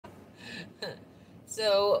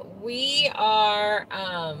So we are,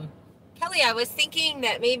 Kelly, I was thinking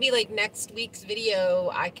that maybe like next week's video,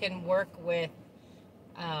 I can work with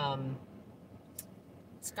um,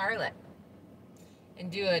 Scarlett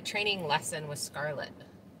and do a training lesson with Scarlett.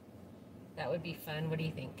 That would be fun. What do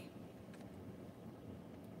you think?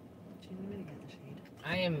 Do you want me to get the shade?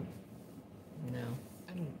 I am, no,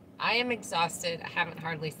 I am exhausted. I haven't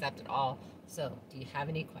hardly slept at all. So, do you have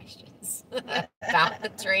any questions about the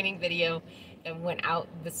training video that went out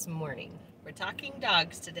this morning? We're talking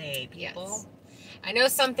dogs today, people. Yes. I know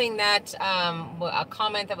something that a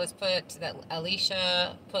comment that was put that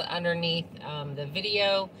Alicia put underneath the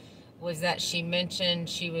video was that she mentioned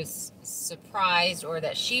she was surprised, or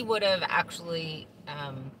that she would have actually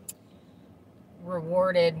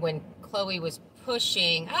rewarded when Chloe was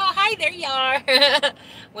pushing. Oh, hi, there you are.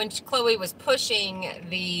 When Chloe was pushing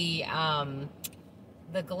the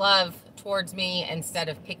glove towards me instead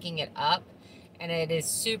of picking it up. And it is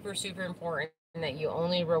super, super important that you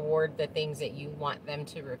only reward the things that you want them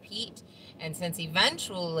to repeat. And since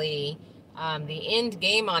eventually the end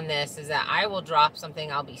game on this is that I will drop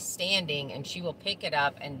something, I'll be standing, and she will pick it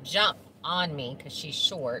up and jump on me because she's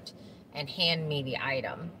short and hand me the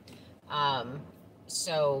item.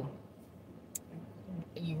 So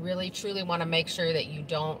you really truly want to make sure that you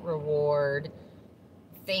don't reward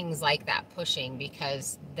things like that pushing,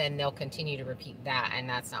 because then they'll continue to repeat that, and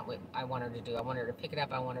that's not what I want her to do. I want her to pick it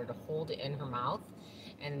up, I want her to hold it in her mouth,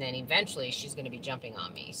 and then eventually she's going to be jumping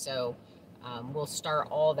on me. So we'll start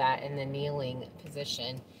all that in the kneeling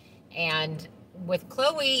position. And with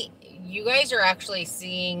Chloe, you guys are actually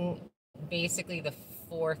seeing basically the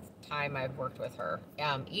fourth time I've worked with her.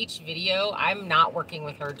 Each video, I'm not working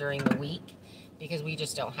with her during the week because we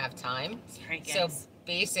just don't have time. Sorry, guys. So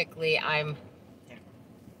basically, I'm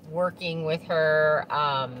working with her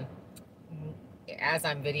as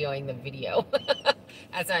I'm videoing the video,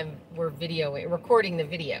 we're recording the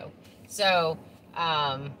video. So,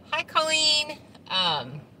 hi, Colleen.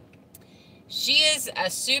 She is a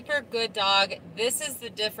super good dog. This is the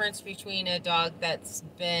difference between a dog that's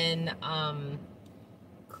been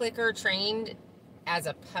clicker trained as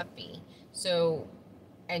a puppy. So,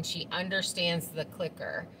 and she understands the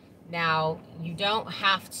clicker. Now, you don't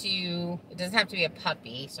have to, it doesn't have to be a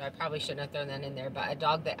puppy, so I probably shouldn't have thrown that in there, but a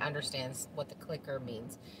dog that understands what the clicker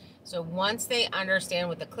means. So once they understand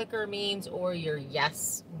what the clicker means, or your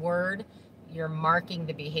yes word, you're marking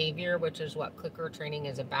the behavior, which is what clicker training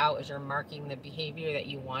is about, is you're marking the behavior that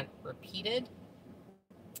you want repeated.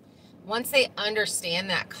 Once they understand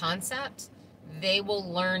that concept, they will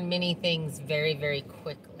learn many things very, very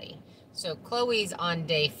quickly. So Chloe's on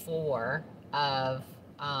day 4 of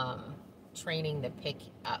training the pick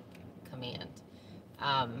up command,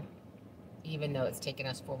 even though it's taken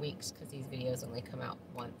us 4 weeks because these videos only come out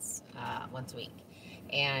once a week.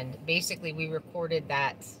 And basically we recorded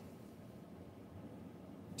that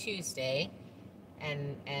Tuesday,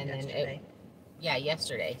 and yesterday.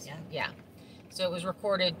 Yesterday. Yeah. So it was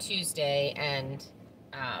recorded Tuesday, and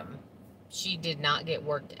she did not get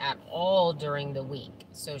worked at all during the week.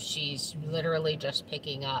 So she's literally just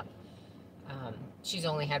picking up. She's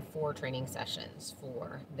only had 4 training sessions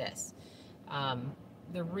for this.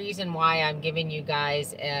 The reason why I'm giving you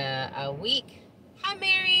guys a week, hi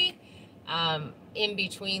Mary, in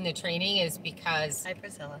between the training is because... Hi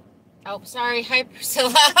Priscilla. Oh, sorry, hi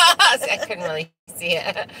Priscilla. I couldn't really see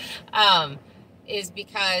it. Is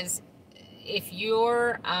because if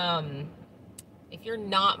you're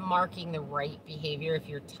not marking the right behavior, if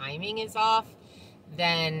your timing is off,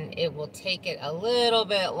 then it will take it a little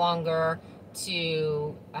bit longer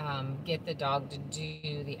to get the dog to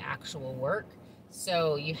do the actual work.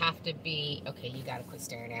 So you have to be, okay, you gotta quit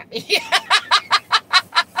staring at me.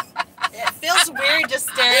 It feels weird just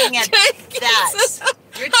staring at that.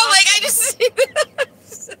 I'm like, I just see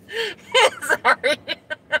this. Sorry.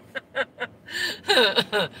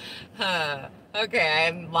 Okay,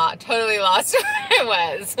 I'm totally lost where I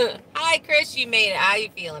was. Hi, Chris, you made it. How you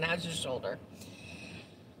feeling? How's your shoulder?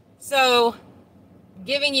 So,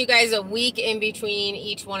 giving you guys a week in between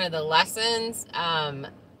each one of the lessons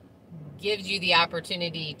gives you the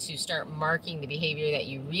opportunity to start marking the behavior that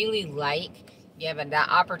you really like. You have that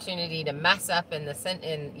opportunity to mess up in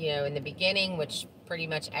the beginning, which pretty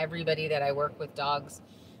much everybody that I work with dogs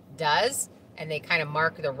does, and they kind of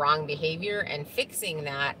mark the wrong behavior, and fixing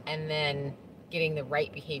that, and then getting the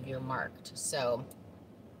right behavior marked. So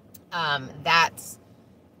that's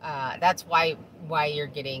why you're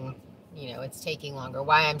getting, it's taking longer.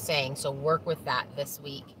 Why I'm saying, so work with that this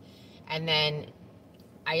week. And then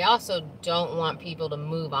I also don't want people to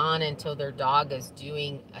move on until their dog is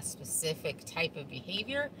doing a specific type of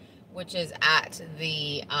behavior, which is at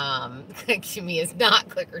the, Kimmy is not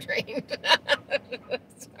clicker trained.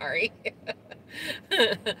 Sorry.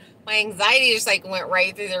 My anxiety just like went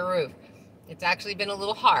right through the roof. It's actually been a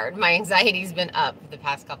little hard. My anxiety's been up the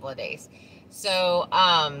past couple of days. So,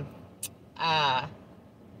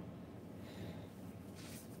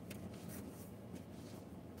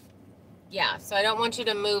 yeah, so I don't want you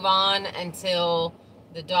to move on until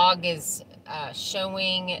the dog is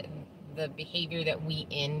showing the behavior that we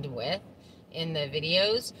end with in the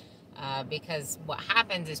videos, because what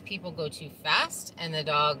happens is people go too fast and the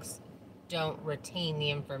dogs don't retain the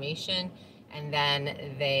information, and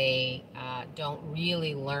then they don't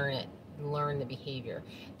really learn the behavior.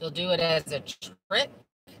 They'll do it as a trick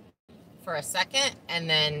for a second, and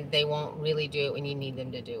then they won't really do it when you need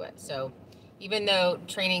them to do it. So even though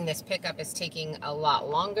training this pickup is taking a lot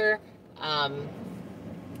longer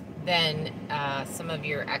than some of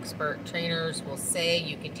your expert trainers will say,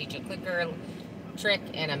 you can teach a clicker trick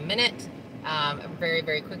in a minute, very,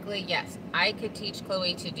 very quickly. Yes, I could teach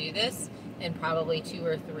Chloe to do this in probably 2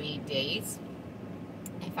 or 3 days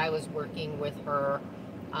if I was working with her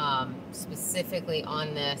specifically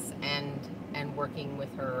on this and working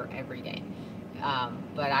with her every day.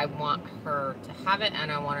 But I want her to have it,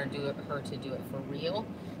 and I want her to do it for real.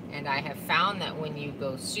 And I have found that when you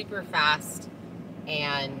go super fast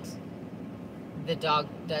and the dog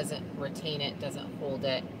doesn't retain it, doesn't hold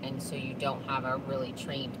it, and so you don't have a really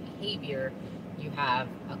trained behavior, you have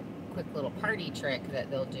a quick little party trick that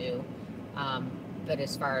they'll do. But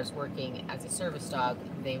as far as working as a service dog,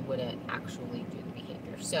 they wouldn't actually do the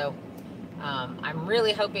behavior. So I'm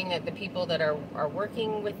really hoping that the people that are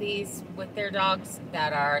working with their dogs,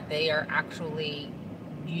 they are actually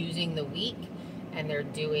using the week, and they're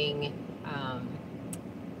doing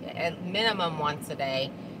at minimum once a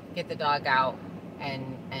day, get the dog out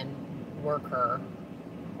and work her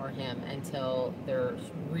or him until they're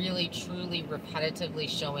really truly repetitively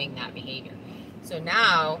showing that behavior. So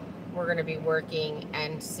now we're going to be working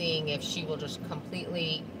and seeing if she will just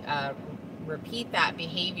completely repeat that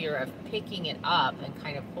behavior of picking it up and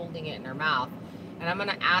kind of holding it in her mouth. And I'm going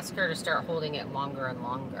to ask her to start holding it longer and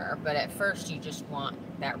longer. But at first, you just want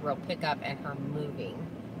that real pickup and her moving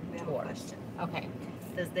towards. Okay.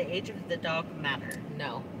 Does the age of the dog matter?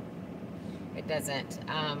 No, it doesn't.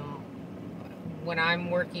 When I've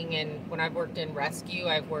worked in rescue,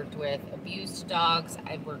 I've worked with abused dogs,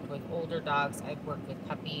 I've worked with older dogs, I've worked with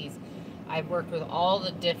puppies, I've worked with all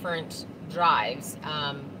the different drives.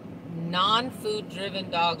 Non-food driven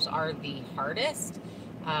dogs are the hardest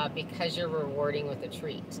because you're rewarding with a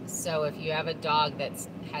treat. So if you have a dog that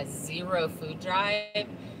has zero food drive,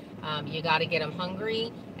 you got to get them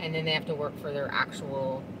hungry, and then they have to work for their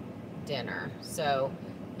actual dinner. So,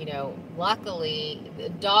 you know, luckily, the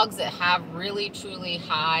dogs that have really, truly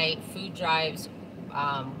high food drives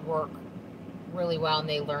work really well, and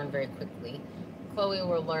they learn very quickly. Chloe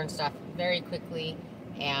will learn stuff very quickly,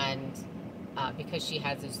 and because she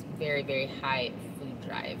has this very, very high food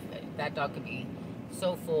drive. That dog could be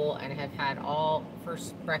so full and have had all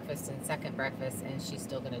first breakfast and second breakfast, and she's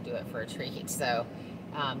still going to do it for a treat. So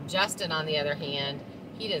Justin, on the other hand,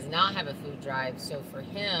 he does not have a food drive, so for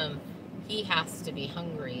him, he has to be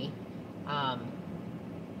hungry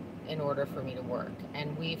in order for me to work.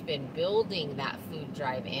 And we've been building that food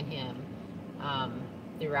drive in him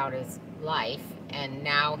throughout his life, and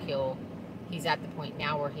now he's at the point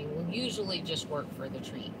now where he will usually just work for the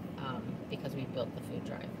treat because we built the food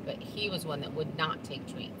drive. But he was one that would not take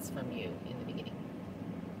treats from you in the beginning.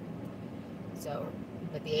 So,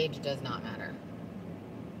 but the age does not matter.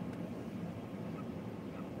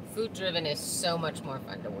 Food driven is so much more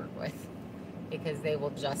fun to work with because they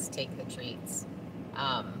will just take the treats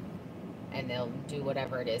and they'll do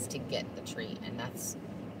whatever it is to get the treat, and that's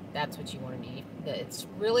what you want to do. It's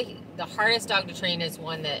really the hardest dog to train is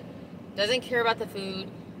one that doesn't care about the food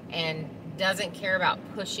and doesn't care about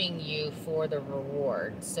pushing you for the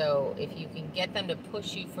reward. So if you can get them to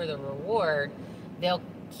push you for the reward, they'll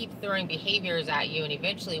keep throwing behaviors at you, and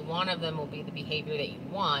eventually one of them will be the behavior that you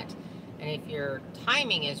want. And if your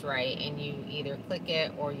timing is right and you either click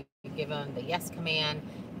it or you give them the yes command,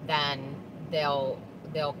 then it'll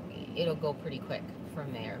go pretty quick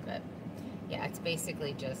from there. But yeah, it's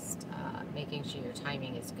basically just making sure your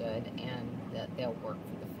timing is good and that they'll work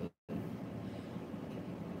for the food.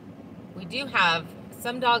 We do have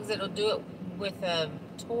some dogs that'll do it with a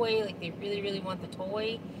toy, like they really, really want the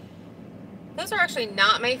toy. Those are actually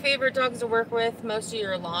not my favorite dogs to work with. Most of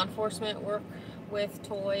your law enforcement work with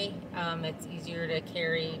toy. It's easier to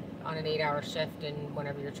carry on an 8-hour shift and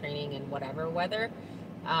whenever you're training in whatever weather.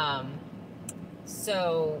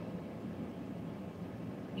 So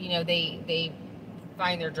you know, they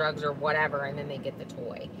find their drugs or whatever, and then they get the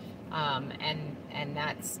toy. And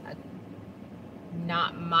that's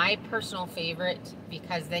not my personal favorite,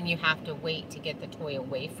 because then you have to wait to get the toy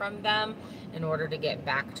away from them in order to get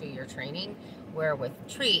back to your training. Where with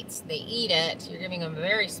treats, they eat it, you're giving them a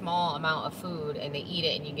very small amount of food, and they eat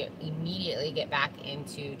it, and you immediately get back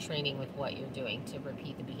into training with what you're doing to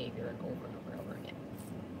repeat the behavior over and over and over again.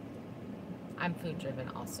 I'm food driven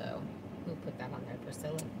also. Who put that on there?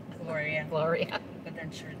 Priscilla? Gloria. But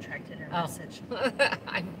then she retracted her message.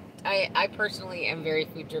 I personally am very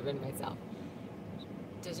food driven myself.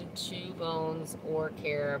 Doesn't chew bones or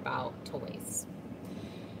care about toys.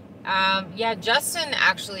 Yeah, Justin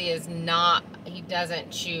actually is not, he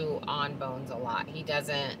doesn't chew on bones a lot. He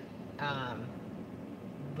doesn't,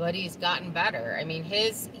 but he's gotten better. I mean,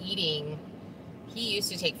 his eating, he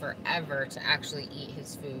used to take forever to actually eat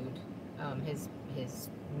his food, his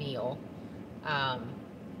meal.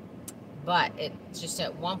 But it just,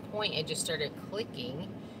 at one point, it just started clicking,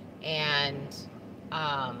 and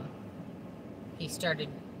he started,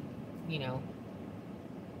 you know,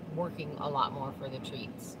 working a lot more for the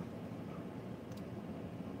treats.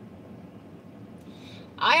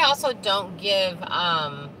 I also don't give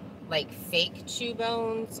like fake chew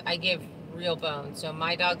bones. I give real bones. So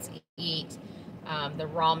my dogs eat the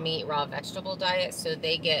raw meat, raw vegetable diet. So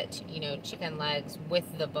they get, you know, chicken legs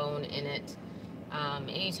with the bone in it.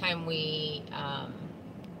 Anytime we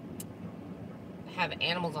have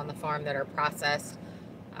animals on the farm that are processed,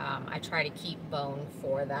 I try to keep bone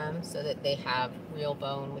for them so that they have real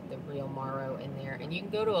bone with the real marrow in there. And you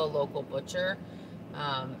can go to a local butcher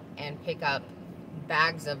and pick up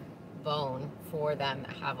bags of bone for them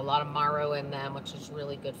that have a lot of marrow in them, which is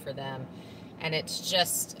really good for them. And it's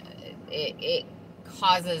just, it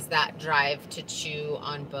causes that drive to chew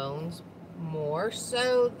on bones more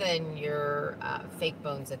so than your fake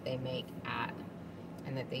bones that they make at,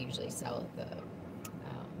 and that they usually sell at the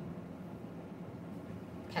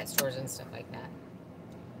pet stores and stuff like that.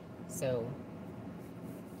 So,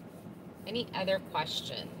 any other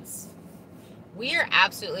questions? We are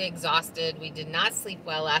absolutely exhausted. We did not sleep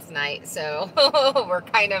well last night, so we're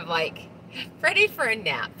kind of like ready for a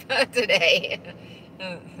nap today.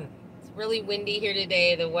 It's really windy here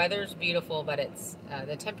today. The weather's beautiful, but it's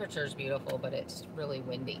the temperature's beautiful, but it's really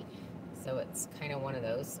windy. So it's kind of one of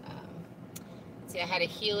those. See, I had a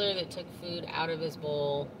healer that took food out of his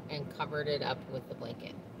bowl and covered it up with the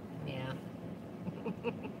blanket. Yeah.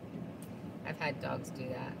 I've had dogs do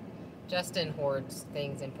that. Justin hoards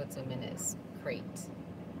things and puts them in his crate.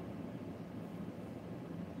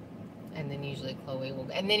 And then usually Chloe will,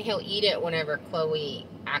 and then he'll eat it whenever Chloe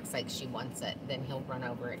acts like she wants it. Then he'll run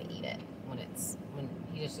over and eat it when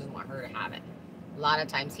he just doesn't want her to have it. A lot of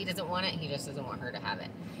times he doesn't want it, he just doesn't want her to have it.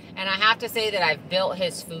 And I have to say that I've built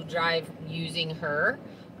his food drive using her,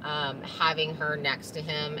 having her next to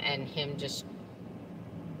him and him just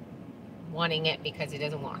wanting it because he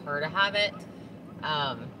doesn't want her to have it.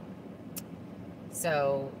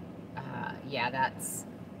 Yeah, that's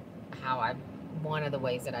how one of the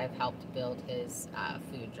ways that I've helped build his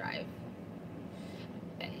food drive.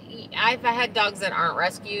 I've had dogs that aren't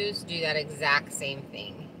rescues do that exact same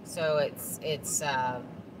thing. So it's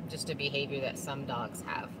just a behavior that some dogs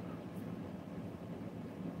have.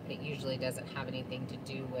 It usually doesn't have anything to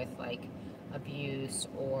do with like abuse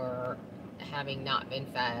or having not been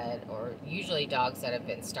fed, or usually dogs that have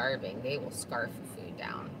been starving, they will scarf food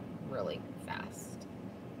down really fast.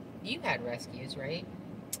 You had rescues, right?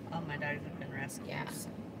 All my dogs have been rescues. Yeah.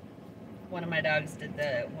 One of my dogs did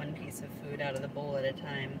the one piece of food out of the bowl at a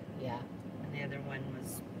time. Yeah. And the other one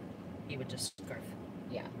was, he would just scarf.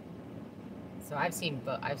 Yeah. So I've seen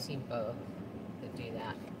both that do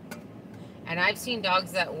that. And I've seen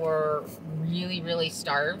dogs that were really, really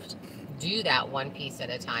starved do that one piece at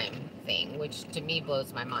a time thing, which to me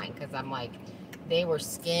blows my mind, because I'm like, they were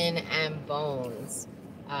skin and bones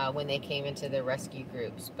when they came into the rescue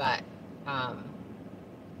groups, but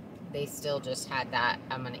they still just had that,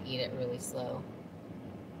 I'm going to eat it really slow.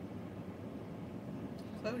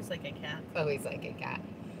 Chloe's like a cat. Chloe's like a cat.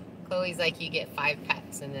 Chloe's like, you get 5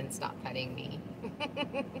 pets and then stop petting me.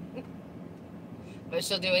 But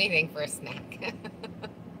she'll do anything for a snack.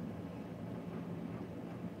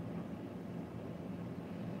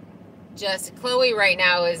 Just Chloe right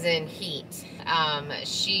now is in heat.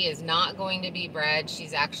 She is not going to be bred.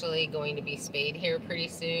 She's actually going to be spayed here pretty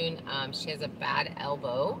soon. She has a bad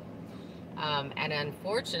elbow. And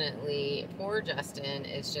unfortunately, poor Justin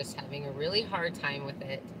is just having a really hard time with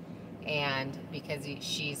it. And because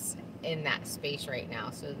she's in that space right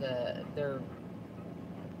now. So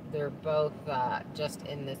they're both just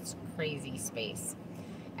in this crazy space.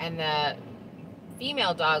 And the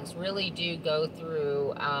female dogs really do go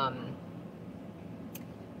through,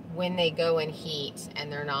 when they go in heat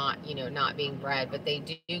and they're not, not being bred, but they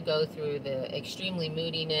do go through the extremely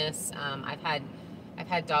moodiness. I've had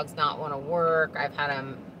dogs not want to work. I've had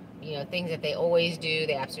them, things that they always do,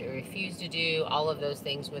 they absolutely refuse to do. All of those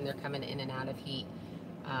things when they're coming in and out of heat,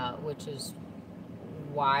 which is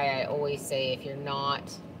why I always say if you're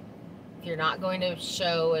not going to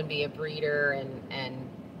show and be a breeder and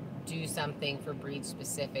do something for breed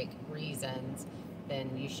specific reasons,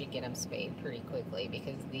 then you should get them spayed pretty quickly,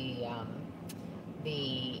 because the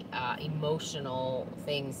emotional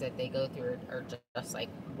things that they go through are just like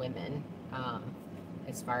women.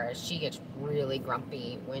 As far as, she gets really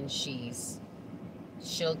grumpy when she'll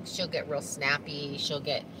get real snappy. She'll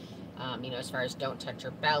get, as far as don't touch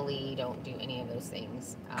her belly, don't do any of those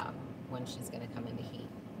things when she's going to come into heat.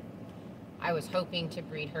 I was hoping to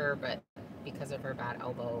breed her, but because of her bad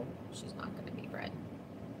elbow, she's not going to be bred.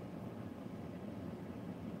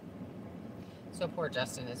 So poor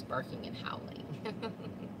Justin is barking and howling.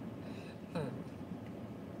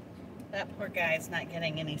 That poor guy is not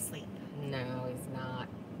getting any sleep. No, he's not.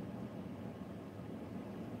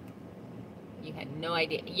 You had no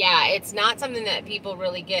idea. Yeah, it's not something that people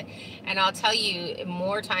really get. And I'll tell you,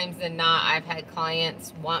 more times than not, I've had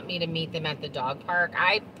clients want me to meet them at the dog park.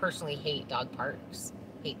 I personally hate dog parks.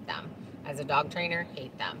 Hate them. As a dog trainer,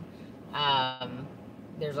 hate them.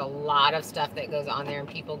 There's a lot of stuff that goes on there, and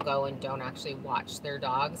people go and don't actually watch their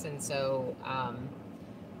dogs. And so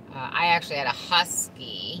I actually had a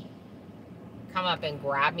husky come up and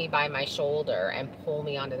grab me by my shoulder and pull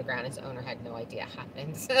me onto the ground. His owner had no idea it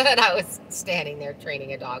happened. And I was standing there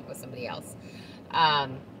training a dog with somebody else.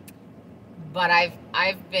 But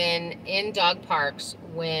I've been in dog parks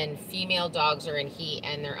when female dogs are in heat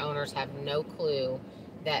and their owners have no clue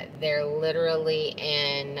that they're literally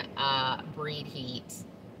in breed heat,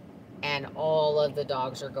 and all of the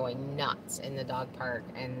dogs are going nuts in the dog park,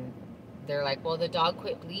 and they're like, well, the dog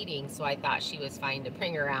quit bleeding, so I thought she was fine to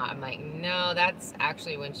bring her out. I'm like, no, that's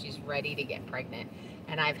actually when she's ready to get pregnant.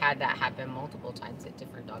 And I've had that happen multiple times at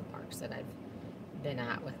different dog parks that I've been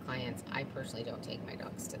at with clients. I personally don't take my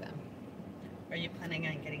dogs to them. Are you planning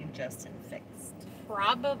on getting Justin fixed?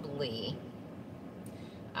 Probably.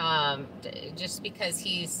 Just because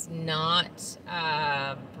he's not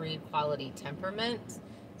breed quality temperament,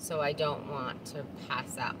 so I don't want to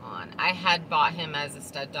pass that on. I had bought him as a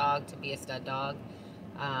stud dog, to be a stud dog,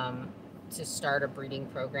 to start a breeding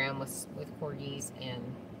program with corgis,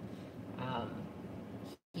 and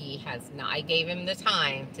he has not. I gave him the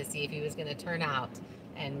time to see if he was going to turn out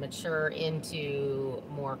and mature into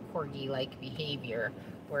more corgi-like behavior,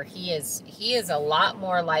 where he is a lot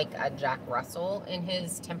more like a Jack Russell in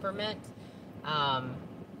his temperament.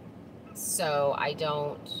 So I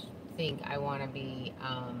don't think I want to be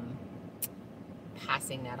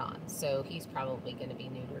passing that on. So he's probably going to be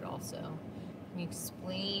neutered also. Can you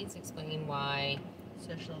please explain why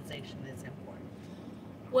Socialization is important.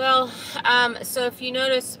 Well, so if you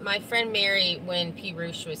notice, my friend Mary, when P.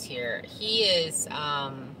 Roosh was here, he is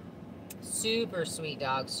super sweet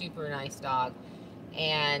dog, super nice dog.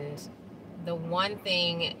 And the one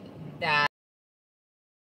thing that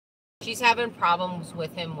she's having problems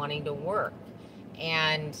with him wanting to work.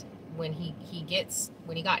 And when he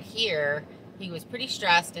got here, he was pretty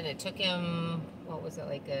stressed, and it took him, what was it,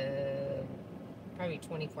 like probably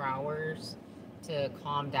 24 hours to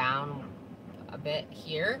calm down a bit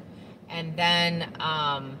here. And then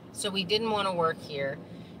so we didn't want to work here,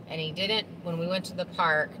 and he didn't when we went to the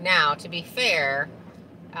park. Now, to be fair,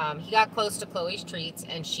 he got close to Chloe's treats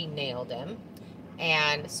and she nailed him,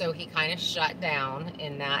 and so he kind of shut down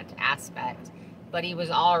in that aspect. But he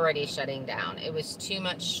was already shutting down. It was too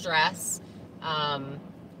much stress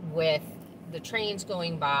with the trains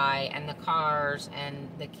going by and the cars and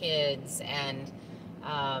the kids, and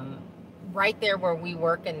right there where we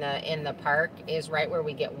work in the park is right where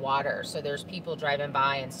we get water. So there's people driving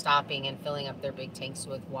by and stopping and filling up their big tanks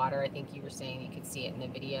with water. I think you were saying you could see it in the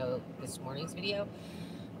video, this morning's video,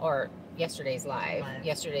 or yesterday's live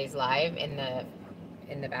in the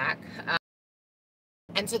back.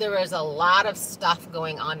 And so there was a lot of stuff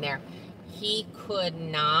going on there. He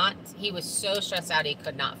was so stressed out, he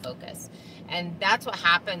could not focus. And that's what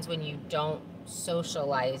happens when you don't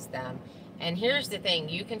socialize them. And here's the thing,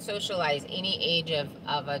 you can socialize any age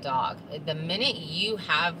of a dog. The minute you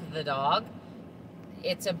have the dog,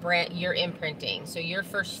 it's you're imprinting. So your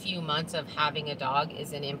first few months of having a dog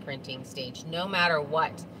is an imprinting stage, no matter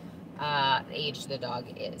what age the dog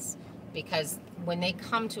is. Because when they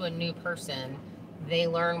come to a new person, they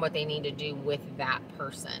learn what they need to do with that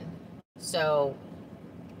person. So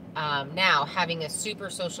Now, having a super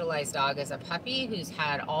socialized dog as a puppy who's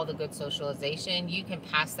had all the good socialization, you can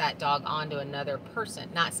pass that dog on to another person.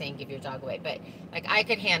 Not saying give your dog away, but like I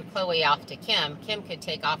could hand Chloe off to Kim. Kim could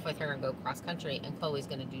take off with her and go cross country, and Chloe's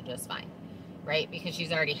going to do just fine, right? Because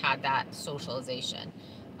she's already had that socialization.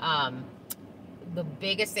 The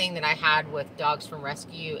biggest thing that I had with dogs from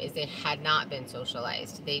rescue is they had not been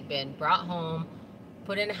socialized. They'd been brought home,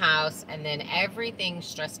 put in a house, and then everything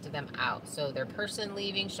stressed them out. So their person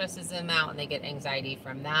leaving stresses them out, and they get anxiety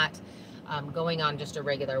from that. Going on just a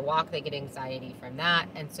regular walk, they get anxiety from that.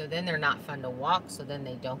 And so then they're not fun to walk, so then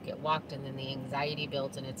they don't get walked, and then the anxiety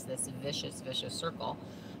builds, and it's this vicious circle.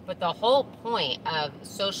 But the whole point of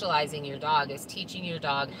socializing your dog is teaching your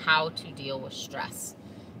dog how to deal with stress.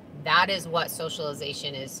 That is what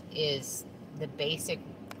socialization is the basic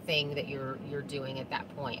thing that you're doing at that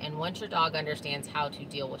point. And once your dog understands how to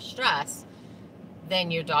deal with stress,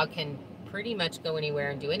 then your dog can pretty much go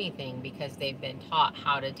anywhere and do anything because they've been taught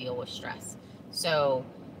how to deal with stress. So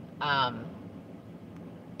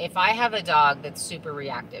if I have a dog that's super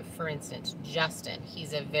reactive, for instance, Justin,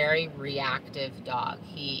 he's a very reactive dog.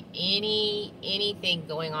 Anything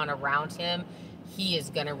going on around him, he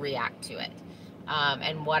is going to react to it.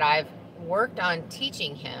 And what I've worked on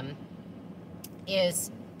teaching him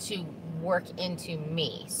is to work into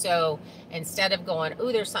me. So instead of going,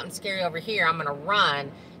 oh, there's something scary over here, I'm going to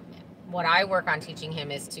run, what I work on teaching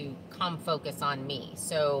him is to come focus on me.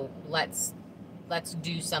 So let's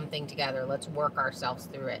do something together. Let's work ourselves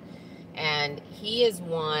through it. And he is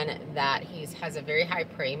one that has a very high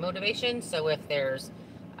prey motivation. So if there's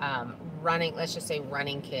running, let's just say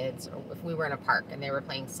running kids, or if we were in a park and they were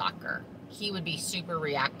playing soccer, he would be super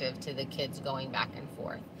reactive to the kids going back and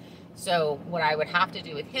forth. So what I would have to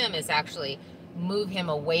do with him is actually move him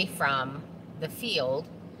away from the field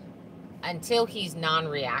until he's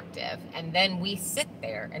non-reactive. And then we sit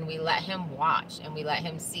there and we let him watch and we let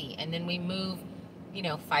him see. And then we move,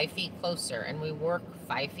 5 feet closer, and we work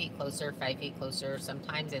 5 feet closer, 5 feet closer.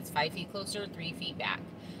 Sometimes it's 5 feet closer, 3 feet back.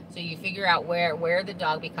 So you figure out where the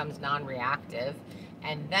dog becomes non-reactive.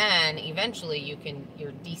 And then eventually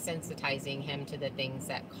you're desensitizing him to the things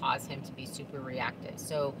that cause him to be super reactive.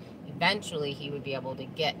 So eventually he would be able to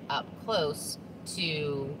get up close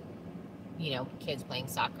to, kids playing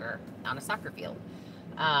soccer on a soccer field.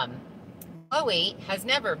 Chloe has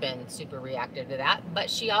never been super reactive to that, but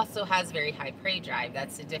she also has very high prey drive.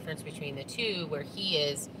 That's the difference between the two, where he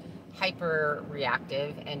is hyper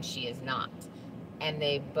reactive and she is not. And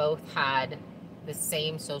they both had the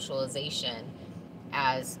same socialization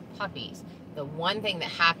as puppies. The one thing that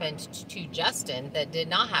happened to Justin that did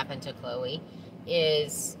not happen to Chloe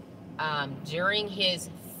is during his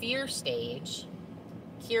fear stage,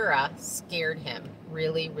 Kira scared him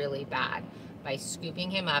really, really bad by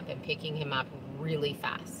scooping him up and picking him up really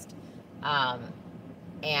fast.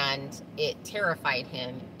 And it terrified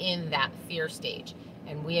him in that fear stage.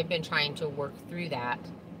 And we have been trying to work through that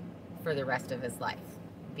for the rest of his life.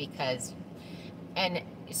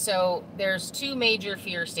 So there's two major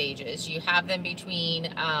fear stages. You have them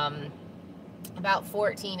between about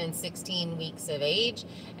 14 and 16 weeks of age,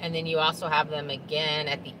 and then you also have them again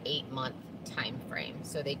at the 8-month time frame.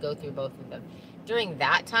 So they go through both of them. During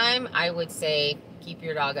that time, I would say keep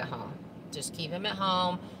your dog at home. Just keep him at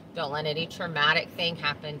home. Don't let any traumatic thing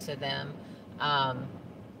happen to them.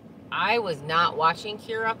 I was not watching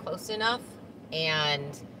Kira close enough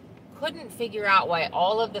and couldn't figure out why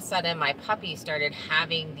all of a sudden my puppy started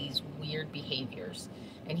having these weird behaviors,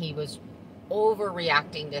 and he was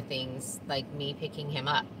overreacting to things like me picking him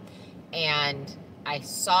up. And I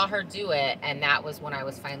saw her do it, and that was when I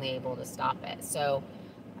was finally able to stop it. So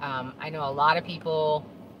I know a lot of people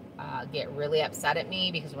get really upset at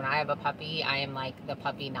me because when I have a puppy, I am like the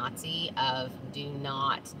puppy Nazi of do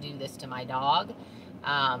not do this to my dog,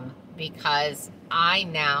 because I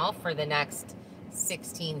now for the next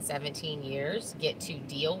 16, 17 years get to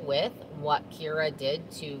deal with what Kira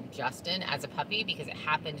did to Justin as a puppy, because it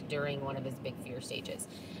happened during one of his big fear stages.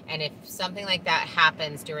 And if something like that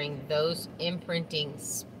happens during those imprinting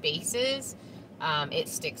spaces, it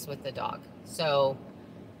sticks with the dog. So,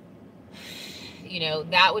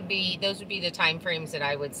 those would be the time frames that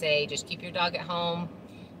I would say just keep your dog at home.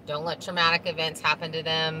 Don't let traumatic events happen to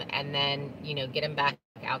them, and then, get them back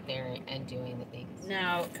out there and doing the things.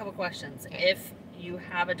 Now, a couple questions. Okay. If you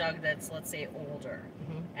have a dog that's, let's say, older,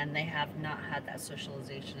 and they have not had that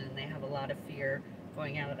socialization and they have a lot of fear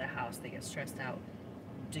going out of the house, they get stressed out,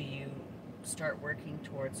 do you start working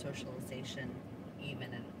towards socialization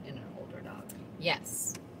even in an older dog?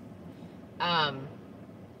 Yes.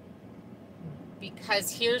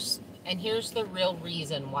 Because here's the real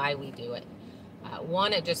reason why we do it.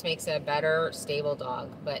 one, it just makes it a better, stable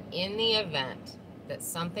dog. But in the event that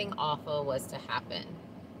something awful was to happen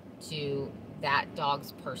to that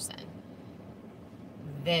dog's person,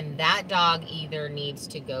 then that dog either needs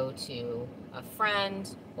to go to a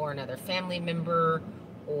friend or another family member,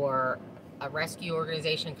 or a rescue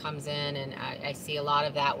organization comes in, and I see a lot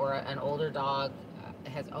of that where an older dog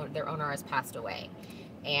their owner has passed away,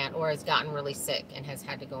 or has gotten really sick and has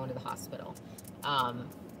had to go into the hospital.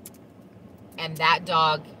 And that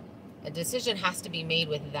dog, a decision has to be made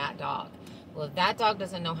with that dog. Well, if that dog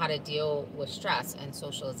doesn't know how to deal with stress and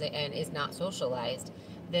and is not socialized,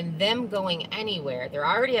 then them going anywhere, they're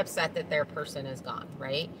already upset that their person is gone,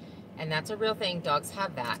 right? And that's a real thing. Dogs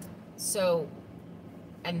have that. So,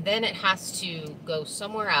 and then it has to go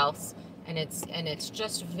somewhere else, and it's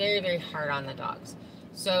just very, very hard on the dogs.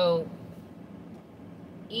 So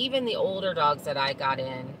even the older dogs that I got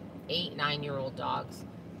in, 8-9-year-old dogs,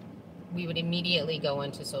 we would immediately go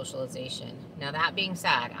into socialization. Now, that being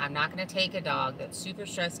said, I'm not going to take a dog that's super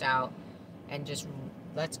stressed out and just,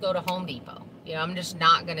 let's go to Home Depot. You know, I'm just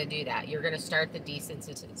not going to do that. You're going to start the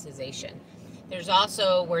desensitization. There's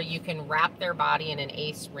also where you can wrap their body in an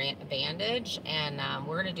ACE bandage, and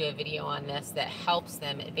we're going to do a video on this that helps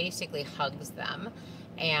them. It basically hugs them,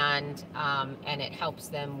 and it helps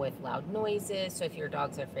them with loud noises. So if your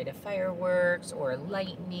dog's afraid of fireworks or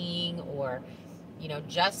lightning, or you know,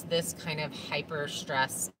 just this kind of hyper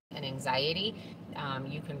stress and anxiety,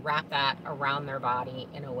 you can wrap that around their body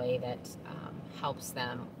in a way that helps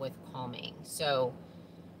them with calming. So,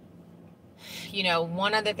 you know,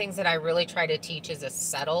 one of the things that I really try to teach is a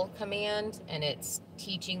settle command, and it's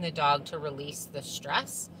teaching the dog to release the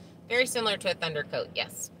stress. Very similar to a thunder coat,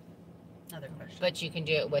 yes. Another question. But you can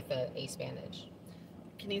do it with an ACE bandage.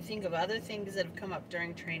 Can you think of other things that have come up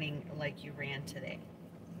during training, like you ran today?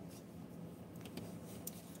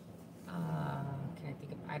 Can I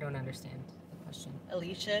think of, I don't understand the question.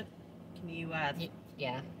 Alicia, can you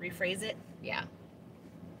yeah, rephrase it? yeah.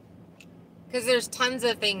 Because there's tons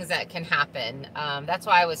of things that can happen. That's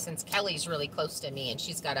why since Kelly's really close to me, and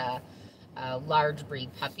she's got a large breed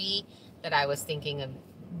puppy, that I was thinking of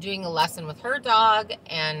doing a lesson with her dog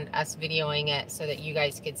and us videoing it so that you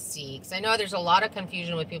guys could see. Because I know there's a lot of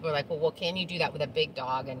confusion with people who are like, well, can you do that with a big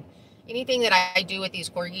dog? And anything that I do with these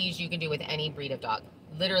corgis, you can do with any breed of dog.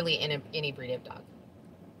 Literally any breed of dog.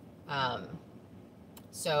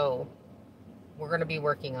 So we're going to be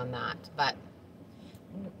working on that. But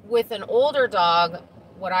with an older dog,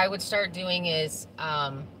 what I would start doing is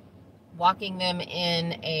walking them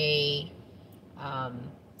in a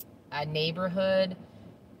neighborhood,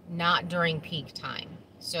 not during peak time.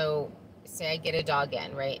 So say I get a dog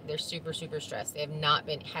in, right? They're super, super stressed. They have not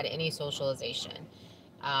had any socialization.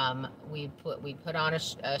 We put on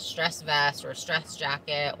a stress vest or a stress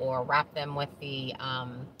jacket, or wrap them with the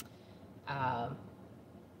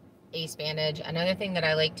ACE bandage. Another thing that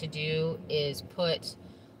I like to do is put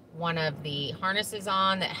one of the harnesses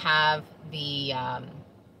on that have the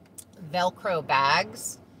Velcro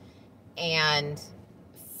bags, and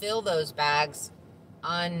fill those bags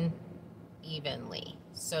unevenly.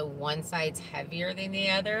 So one side's heavier than the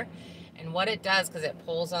other. And what it does, because it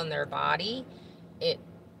pulls on their body, it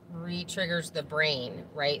re-triggers the brain,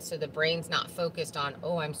 right? So the brain's not focused on,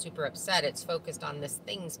 oh, I'm super upset. It's focused on this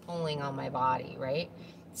thing's pulling on my body, right?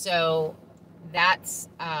 So that's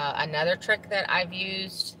another trick that I've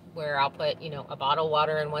used, where I'll put, you know, a bottle of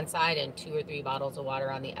water on one side and 2 or 3 bottles of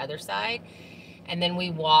water on the other side. And then we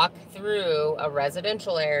walk through a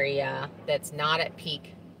residential area that's not at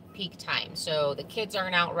peak time. So the kids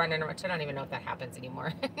aren't out running around. I don't even know if that happens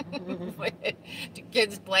anymore. The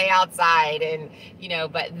kids play outside, and, you know,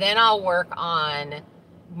 but then I'll work on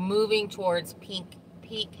moving towards peak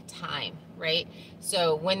time, right?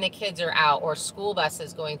 So when the kids are out, or school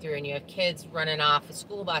buses going through, and you have kids running off of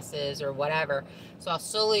school buses or whatever. So I'll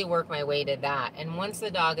slowly work my way to that. And once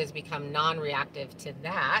the dog has become non-reactive to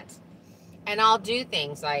that, and I'll do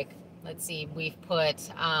things like, let's see,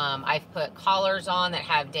 I've put collars on that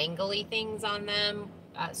have dangly things on them,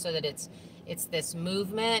 so that it's this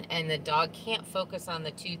movement, and the dog can't focus on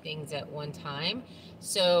the 2 things at one time.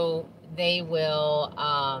 So they will,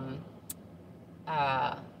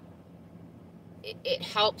 it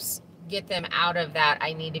helps get them out of that,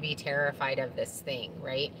 I need to be terrified of this thing,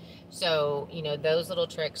 right? So, you know, those little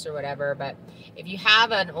tricks or whatever. But if you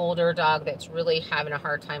have an older dog that's really having a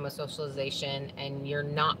hard time with socialization, and you're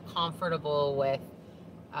not comfortable with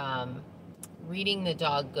reading the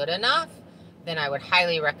dog good enough, then I would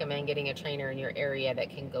highly recommend getting a trainer in your area that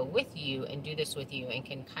can go with you and do this with you, and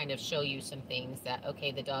can kind of show you some things that,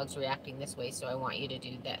 okay, the dog's reacting this way, so I want you to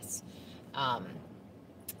do this,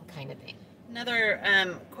 kind of thing. Another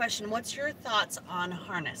question. What's your thoughts on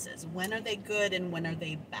harnesses? When are they good and when are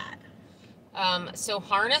they bad? So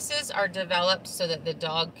harnesses are developed so that the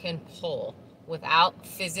dog can pull without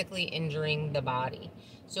physically injuring the body.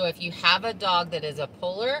 So if you have a dog that is a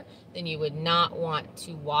puller, then you would not want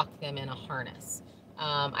to walk them in a harness.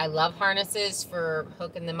 I love harnesses for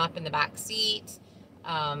hooking them up in the back seat.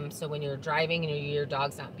 So when you're driving and your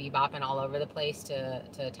dog's not bebopping all over the place to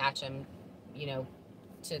attach them, you know,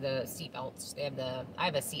 to the seat belts. I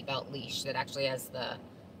have a seat belt leash that actually has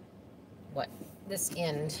this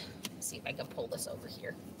end. Let's see if I can pull this over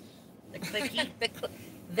here. The clicky.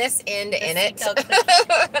 This end in it.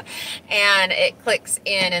 And it clicks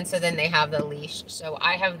in, and so then they have the leash. So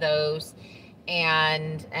I have those,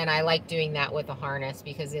 and I like doing that with a harness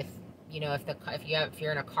because if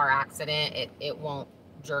you're in a car accident, it won't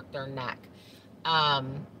jerk their neck.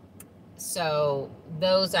 So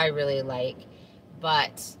those I really like.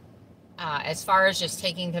 But as far as just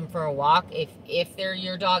taking them for a walk, if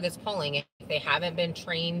your dog is pulling, if they haven't been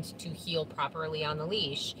trained to heel properly on the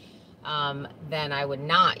leash, then I would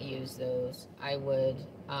not use those. I would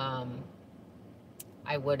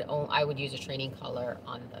use a training collar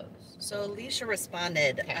on those. So Alicia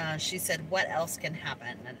responded. Okay. She said, "What else can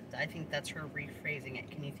happen?" And I think that's her rephrasing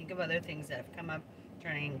it. Can you think of other things that have come up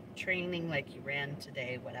during training, like you ran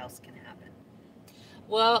today? What else can happen?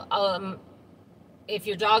 Well, if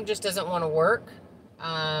your dog just doesn't want to work,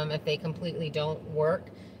 if they completely don't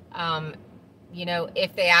work,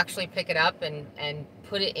 if they actually pick it up and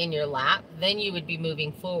put it in your lap, then you would be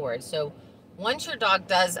moving forward. So once your dog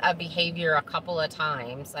does a behavior a couple of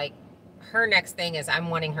times, like her next thing is I'm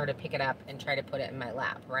wanting her to pick it up and try to put it in my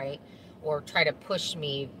lap, right? Or try to push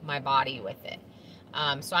my body with it.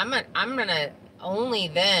 So I'm gonna only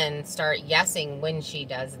then start yesing when she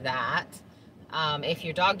does that. If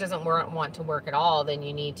your dog doesn't want to work at all, then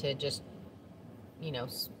you need to just,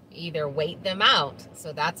 either wait them out.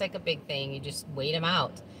 So that's like a big thing. You just wait them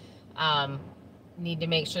out. Need to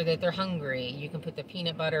make sure that they're hungry. You can put the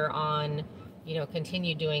peanut butter on,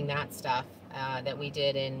 continue doing that stuff that we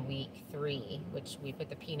did in week 3, which we put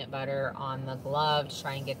the peanut butter on the glove to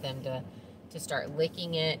try and get them to start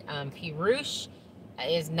licking it. Pirouche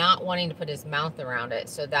is not wanting to put his mouth around it.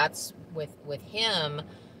 So that's with him.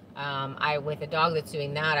 With a dog that's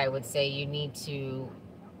doing that, I would say you need to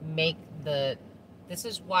make this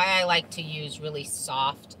is why I like to use really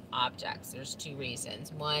soft objects. There's 2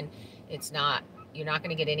 reasons. One, you're not going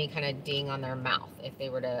to get any kind of ding on their mouth if they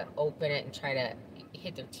were to open it and try to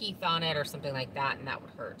hit their teeth on it or something like that, and that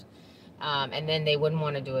would hurt. And then they wouldn't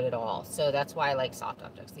want to do it at all. So that's why I like soft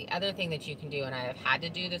objects. The other thing that you can do, and I have had to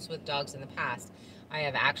do this with dogs in the past, I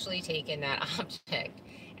have actually taken that object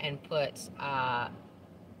and put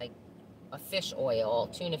a fish oil,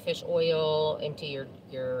 tuna fish oil, empty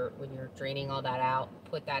when you're draining all that out,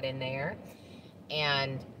 put that in there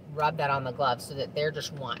and rub that on the glove so that they're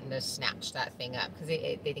just wanting to snatch that thing up because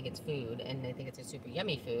they think it's food and they think it's a super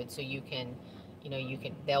yummy food. So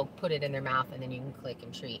they'll put it in their mouth and then you can click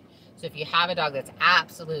and treat. So if you have a dog that's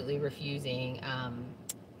absolutely refusing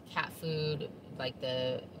cat food, like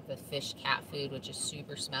the fish cat food, which is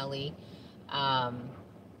super smelly,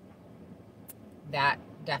 that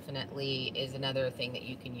definitely is another thing that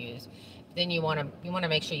you can use. Then you want to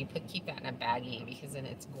make sure you keep that in a baggie because then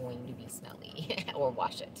it's going to be smelly or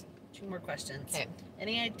wash it. 2 more questions. Okay.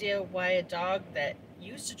 Any idea why a dog that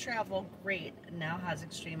used to travel great now has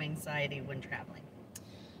extreme anxiety when traveling?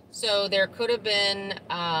 So there could have been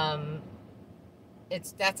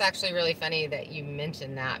that's actually really funny that you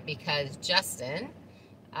mentioned that because Justin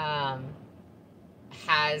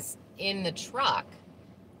has in the truck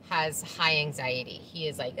has high anxiety. He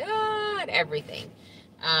is like, at everything.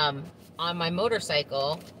 On my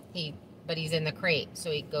motorcycle, but he's in the crate,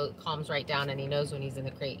 so he calms right down, and he knows when he's in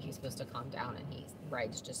the crate, he's supposed to calm down, and he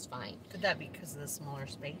rides just fine. Could that be because of the smaller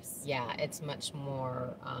space? Yeah, it's much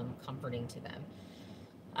more comforting to them.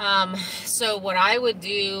 So what I would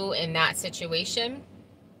do in that situation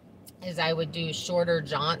is I would do shorter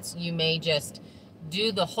jaunts. You may just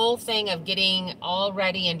do the whole thing of getting all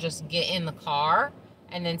ready and just get in the car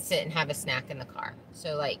and then sit and have a snack in the car.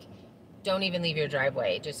 So don't even leave your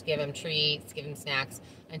driveway. Just give them treats, give them snacks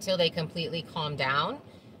until they completely calm down,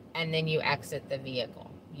 and then you exit the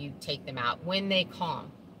vehicle. You take them out when they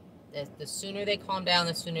calm. The sooner they calm down,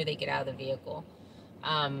 the sooner they get out of the vehicle.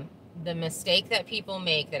 The mistake that people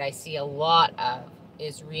make that I see a lot of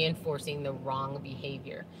is reinforcing the wrong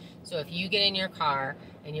behavior. So if you get in your car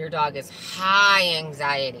and your dog is high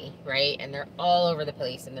anxiety, right, and they're all over the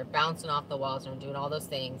place and they're bouncing off the walls and doing all those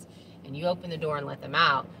things, and you open the door and let them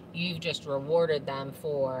out, you've just rewarded them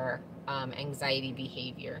for anxiety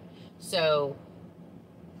behavior. So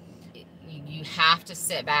you have to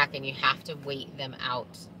sit back and you have to wait them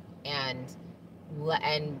out and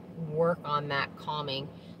work on that calming.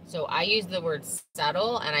 So I use the word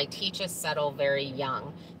settle, and I teach a settle very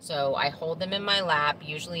young. So I hold them in my lap,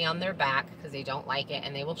 usually on their back because they don't like it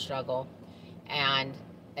and they will struggle. And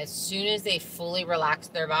as soon as they fully relax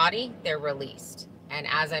their body, they're released. And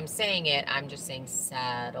as I'm saying it, I'm just saying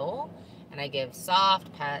settle, and I give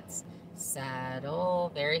soft pets,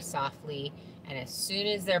 settle very softly. And as soon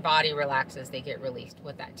as their body relaxes, they get released.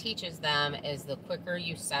 What that teaches them is the quicker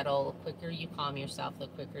you settle, the quicker you calm yourself, the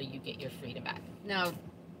quicker you get your freedom back. Now,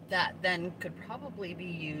 that then could probably be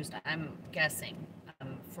used, I'm guessing,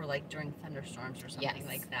 for like during thunderstorms or something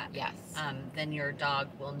like that. Yes. Then your dog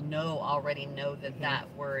will already know that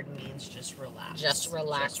that word means just relax. Just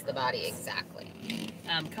relax the body, exactly.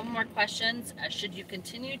 Couple more questions. Should you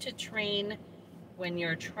continue to train when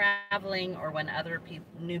you're traveling or when other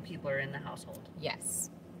new people are in the household? Yes.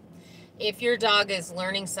 If your dog is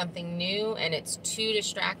learning something new and it's too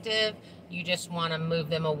distractive, you just want to move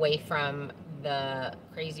them away from the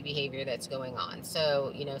crazy behavior that's going on.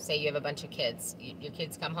 So, you know, say you have a bunch of kids. Your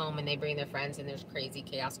kids come home and they bring their friends and there's crazy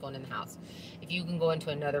chaos going in the house. If you can go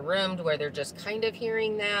into another room to where they're just kind of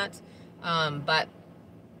hearing that, but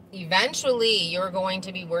eventually you're going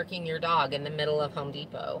to be working your dog in the middle of Home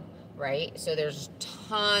Depot, right? So there's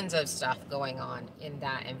tons of stuff going on in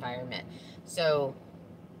that environment. So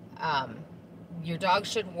your dog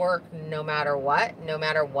should work no matter what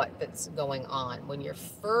that's going on. When you're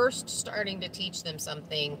first starting to teach them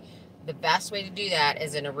something, the best way to do that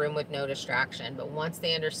is in a room with no distraction. But once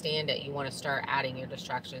they understand it, you want to start adding your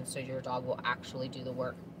distractions so your dog will actually do the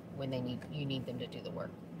work when you need them to do the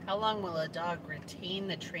work. How long will a dog retain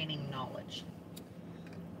the training knowledge?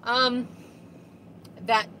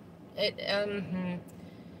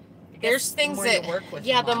 There's things that work with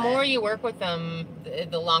the more you work with them,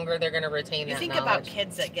 the longer they're going to retain that knowledge. You think about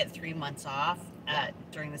kids that get 3 months off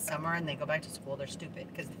during the summer and they go back to school, they're stupid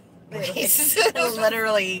because they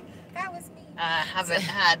literally that was me. Haven't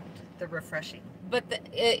had the refreshing. But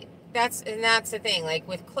that's the thing. Like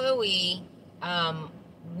with Chloe, I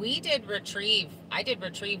did retrieve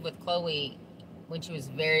with Chloe when she was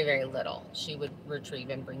very, very little. She would retrieve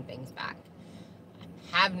and bring things back.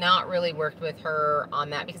 Have not really worked with her on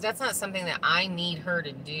that because that's not something that I need her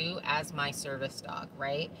to do as my service dog,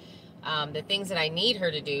 right? The things that I need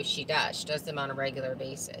her to do, she does. She does them on a regular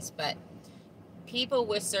basis. But people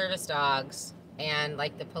with service dogs and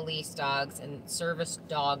like the police dogs and service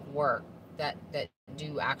dog work that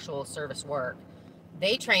do actual service work,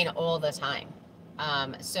 they train all the time.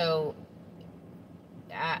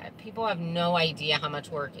 People have no idea how much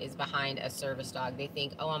work is behind a service dog. They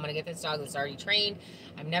think, oh, I'm going to get this dog that's already trained.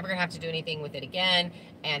 I'm never going to have to do anything with it again.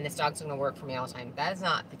 And this dog's going to work for me all the time. That is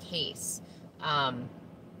not the case.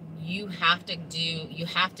 You have to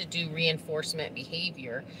do reinforcement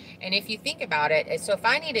behavior. And if you think about it, so if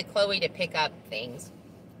I needed Chloe to pick up things,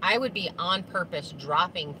 I would be on purpose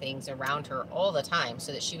dropping things around her all the time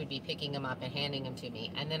so that she would be picking them up and handing them to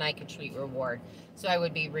me. And then I could treat reward. So I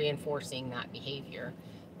would be reinforcing that behavior.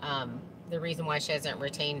 The reason why she hasn't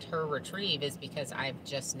retained her retrieve is because I've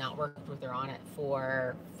just not worked with her on it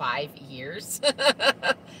for 5 years.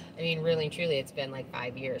 I mean, really and truly, it's been like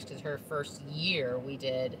 5 years because her first year we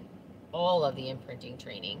did all of the imprinting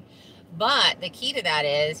training. But the key to that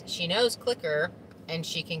is she knows clicker and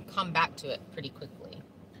she can come back to it pretty quickly.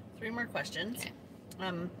 3 more questions.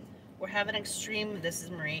 Okay. We're having this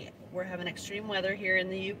is Marie, we're having extreme weather here in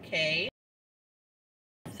the UK.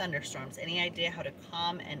 Thunderstorms. Any idea how to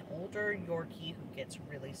calm an older Yorkie who gets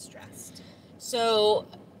really stressed? So,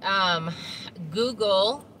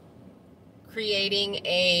 Google creating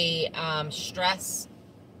a stress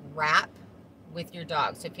wrap with your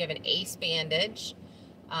dog. So if you have an ACE bandage,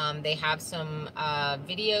 they have some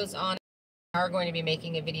videos on it. Are going to be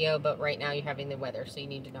making a video, but right now you're having the weather, so you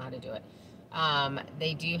need to know how to do it.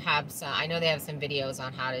 They do have some, I know they have some videos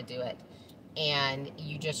on how to do it. And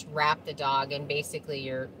you just wrap the dog, and basically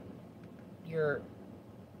you're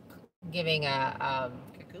giving a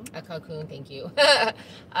cocoon, thank you.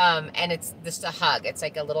 And it's just a hug. It's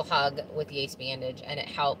like a little hug with the ACE bandage, and it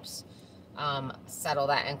helps settle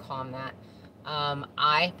that and calm that.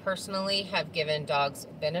 I personally have given dogs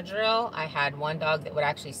Benadryl. I had one dog that would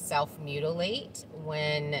actually self-mutilate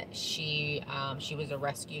when she was a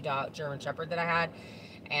rescue dog, German Shepherd that I had,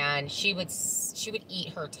 and she would eat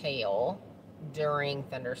her tail during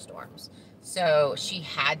thunderstorms. So she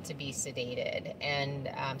had to be sedated, and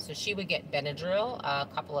so she would get Benadryl, a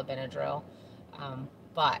couple of Benadryl.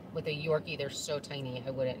 But with a Yorkie, they're so tiny,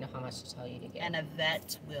 I wouldn't know how much to tell you to get. And a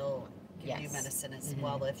vet will give you Yes. medicine as Mhm.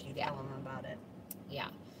 well if you Yeah. tell them about it. Yeah.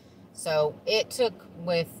 So it took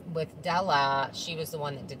with Della, she was the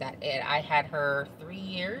one that did that. I had her 3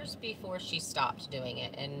 years before she stopped doing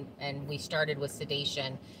it, and we started with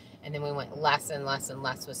sedation, and then we went less and less and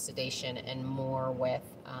less with sedation and more with.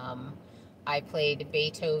 I played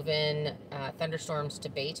Beethoven, thunderstorms to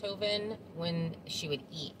Beethoven when she would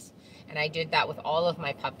eat, and I did that with all of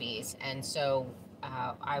my puppies, and so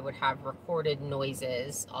I would have recorded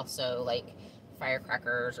noises also, like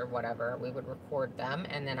firecrackers or whatever. We would record them,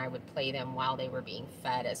 and then I would play them while they were being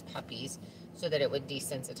fed as puppies, so that it would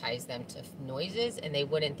desensitize them to noises, and they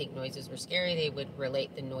wouldn't think noises were scary. They would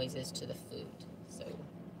relate the noises to the food. So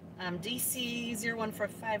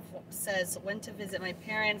DC0145 says, went to visit my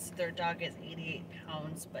parents. Their dog is 88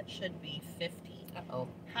 pounds, but should be 50. uh-oh.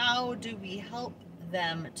 How do we help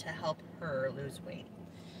them to help her lose weight?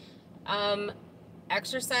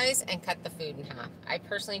 Exercise and cut the food in half. I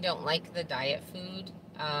personally don't like the diet food,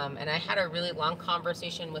 and I had a really long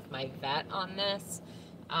conversation with my vet on this.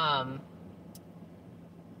 I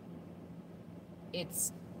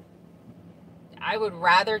would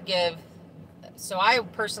rather give. So I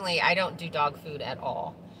personally, I don't do dog food at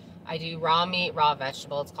all. I do raw meat, raw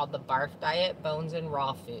vegetable. It's called the BARF diet, Bones and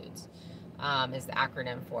Raw Foods, is the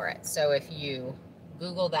acronym for it. So if you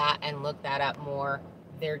Google that and look that up more,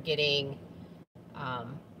 they're getting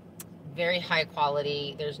very high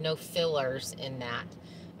quality. There's no fillers in that.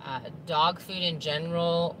 Dog food in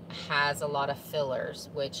general has a lot of fillers,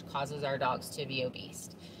 which causes our dogs to be obese.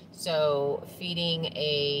 So feeding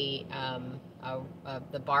the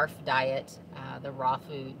BARF diet, the raw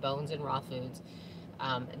food, bones and raw foods,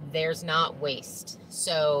 there's not waste.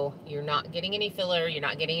 So you're not getting any filler. You're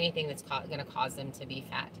not getting anything that's going to cause them to be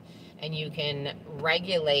fat. And you can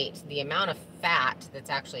regulate the amount of fat that's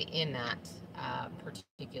actually in that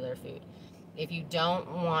particular food. If you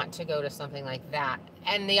don't want to go to something like that,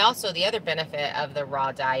 and the other benefit of the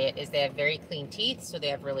raw diet is they have very clean teeth, so they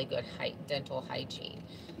have really good dental hygiene,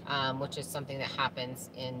 which is something that happens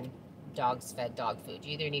in dogs fed dog food.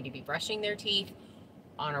 You either need to be brushing their teeth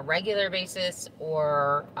on a regular basis,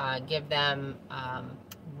 or give them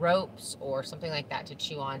ropes or something like that to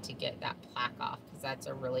chew on to get that plaque off, because that's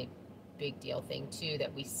a really big deal thing too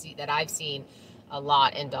that I've seen a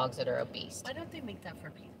lot in dogs that are obese. Why don't they make that for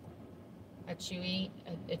people? A chewy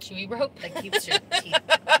rope that keeps your teeth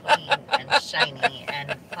clean and shiny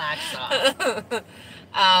and plaques off.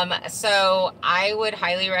 So I would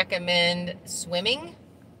highly recommend swimming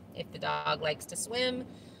if the dog likes to swim.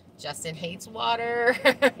 Justin hates water.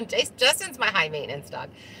 Justin's my high maintenance dog.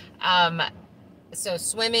 So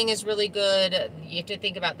swimming is really good. You have to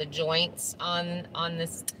think about the joints on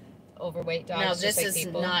this overweight dog. No, this is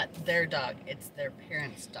not their dog. It's their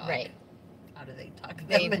parents' dog. Right. How do they talk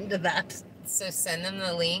them into that? So send them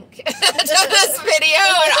the link to this video,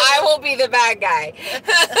 and I will be the bad guy.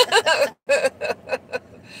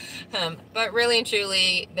 But really and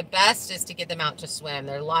truly, the best is to get them out to swim.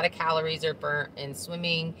 There are a lot of calories are burnt in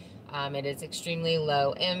swimming. It is extremely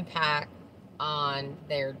low impact on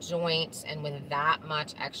their joints, and with that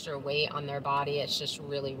much extra weight on their body, it's just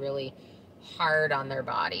really, really hard on their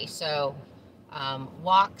body. So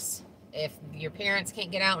walks, if your parents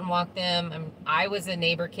can't get out and walk them. I was a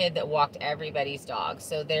neighbor kid that walked everybody's dog,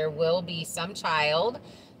 so there will be some child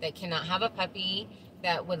that cannot have a puppy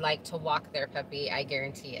that would like to walk their puppy. I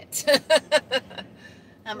guarantee it.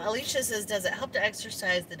 Alicia says, does it help to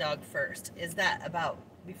exercise the dog first? Is that about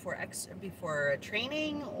before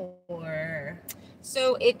training, or?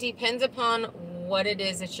 So it depends upon what it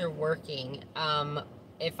is that you're working.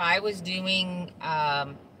 If I was doing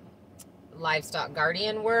livestock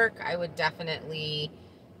guardian work, I would definitely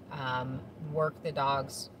work the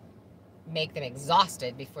dogs, make them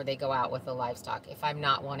exhausted before they go out with the livestock if I'm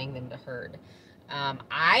not wanting them to herd.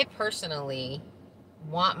 I personally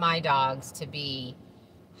want my dogs to be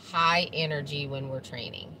high energy when we're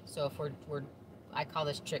training. So if we're I call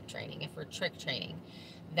this trick training. If we're trick training,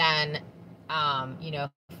 then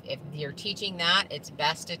if you're teaching that, it's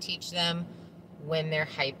best to teach them when they're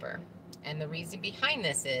hyper. And the reason behind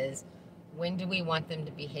this is, when do we want them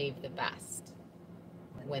to behave the best?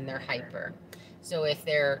 When they're hyper. So if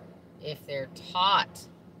they're taught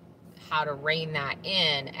how to rein that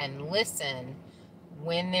in and listen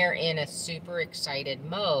when they're in a super excited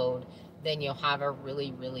mode, then you'll have a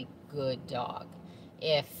really, really good dog.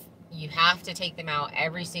 If you have to take them out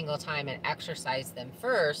every single time and exercise them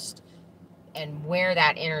first and wear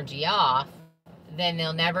that energy off, then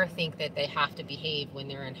they'll never think that they have to behave when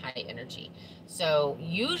they're in high energy. So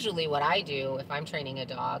usually what I do if I'm training a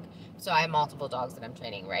dog, so I have multiple dogs that I'm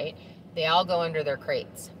training, right? They all go under their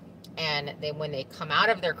crates. And then when they come out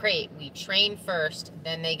of their crate, we train first,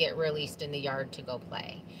 then they get released in the yard to go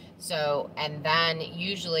play. So, and then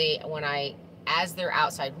usually as they're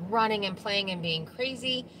outside running and playing and being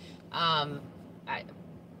crazy,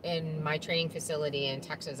 in my training facility in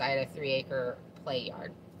Texas, I had a 3-acre play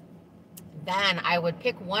yard. Then I would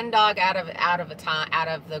pick one dog out of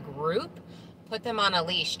the group, put them on a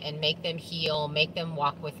leash, and make them heel, make them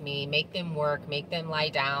walk with me, make them work, make them lie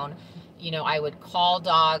down. I would call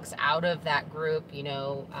dogs out of that group.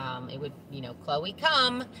 It would, Chloe,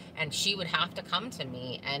 come, and she would have to come to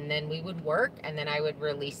me, and then we would work, and then I would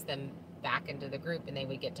release them back into the group, and they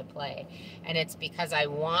would get to play. And it's because I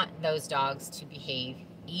want those dogs to behave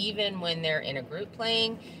even when they're in a group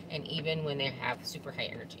playing, and even when they have super high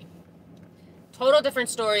energy. Total different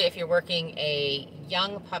story if you're working a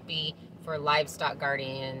young puppy for livestock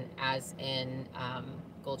guardian, as in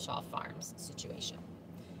Goldshaw Farms situation.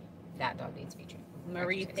 That dog needs featuring.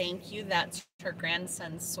 Marie, thank you. That's her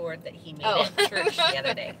grandson's sword that he made at church the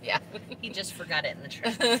other day. Yeah. He just forgot it in the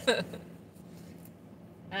church.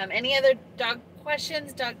 Any other dog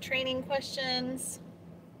questions, dog training questions?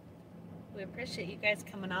 We appreciate you guys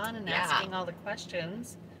coming on and asking all the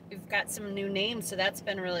questions. We've got some new names, so that's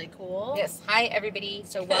been really cool. Yes. Hi, everybody.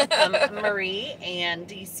 So welcome, Marie and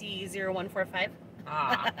DC0145.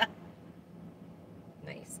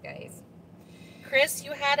 Nice, guys. Chris,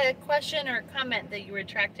 you had a question or comment that you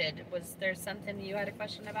retracted. Was there something you had a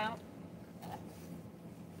question about?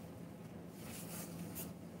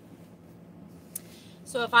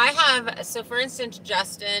 So for instance,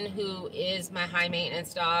 Justin, who is my high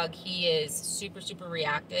maintenance dog, he is super, super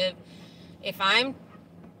reactive. If I'm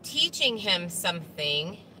teaching him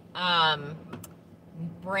something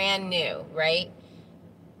brand new, right?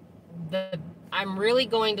 I'm really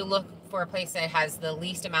going to look for a place that has the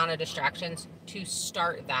least amount of distractions to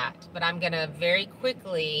start that. But I'm going to very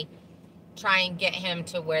quickly try and get him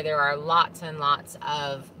to where there are lots and lots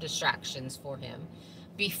of distractions for him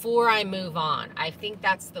before I move on. I think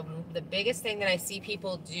that's the biggest thing that I see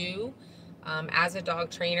people do as a dog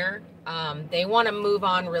trainer. They want to move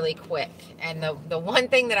on really quick. And the one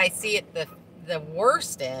thing that I see it the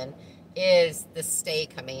worst in is the stay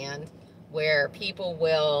command, where people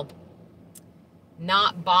will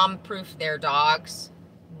not bomb-proof their dogs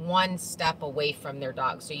one step away from their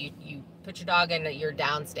dog. So you put your dog in your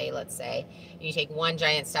down stay, let's say, and you take one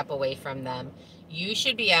giant step away from them. You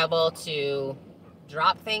should be able to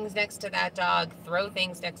drop things next to that dog, throw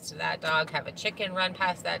things next to that dog, have a chicken run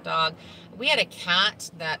past that dog. We had a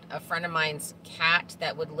friend of mine's cat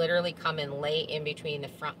that would literally come and lay in between the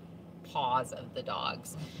front paws of the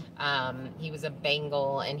dogs. He was a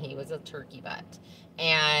Bengal and he was a turkey butt.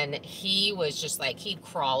 And he was just like, he'd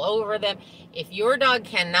crawl over them. If your dog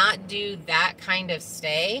cannot do that kind of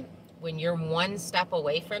stay, when you're one step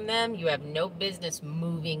away from them, you have no business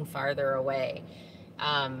moving farther away.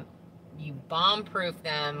 You bomb-proof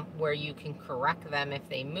them where you can correct them if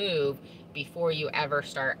they move before you ever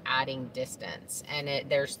start adding distance. And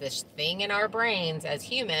there's this thing in our brains as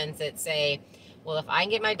humans that say, well, if I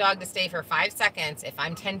can get my dog to stay for 5 seconds, if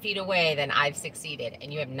I'm 10 feet away, then I've succeeded.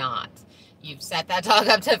 And you have not. You've set that dog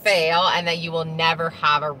up to fail, and then you will never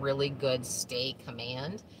have a really good stay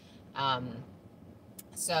command.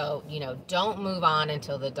 So, don't move on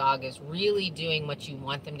until the dog is really doing what you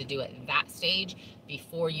want them to do at that stage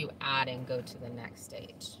before you add and go to the next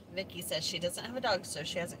stage. Vicky says she doesn't have a dog, so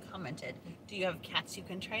she hasn't commented. Do you have cats you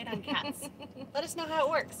can try it on cats? Let us know how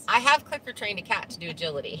it works. I have Clicker trained a cat to do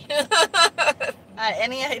agility.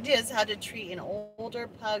 Any ideas how to treat an older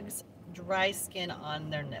pug's dry skin on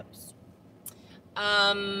their nose?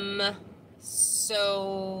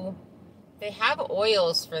 So they have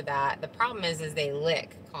oils for that. The problem is they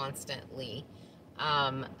lick constantly.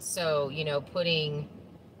 So, putting,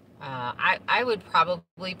 I would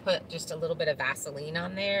probably put just a little bit of Vaseline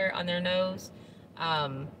on their nose.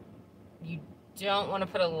 You don't want to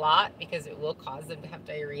put a lot because it will cause them to have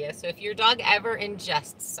diarrhea. So if your dog ever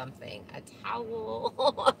ingests something, a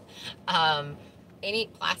towel, any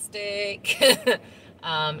plastic,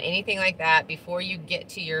 anything like that, before you get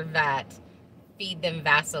to your vet, feed them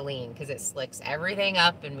Vaseline because it slicks everything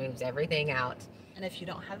up and moves everything out. And if you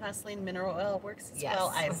don't have Vaseline, mineral oil works as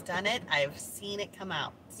well. I've done it. I've seen it come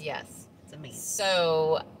out. Yes. It's amazing.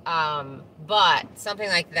 So, but something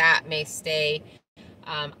like that may stay.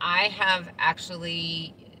 I have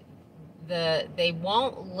actually, they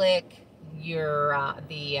won't lick your,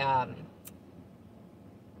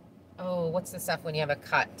 what's the stuff when you have a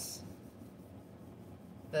cut?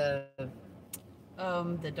 The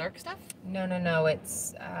dark stuff? No.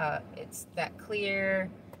 It's that clear.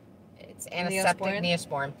 It's antiseptic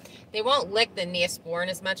Neosporin. They won't lick the Neosporin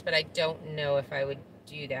as much, but I don't know if I would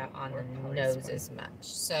do that on the nose as much.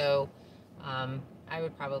 So I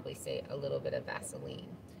would probably say a little bit of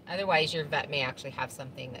Vaseline. Otherwise, your vet may actually have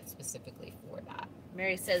something that's specifically for that.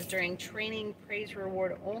 Mary says, during training, praise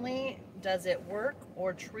reward only. Does it work,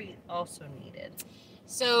 or treat also needed?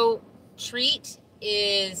 So treat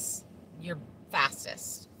is your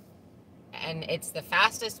fastest. And it's the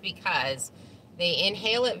fastest because they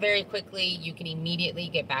inhale it very quickly. You can immediately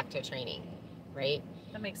get back to training, right?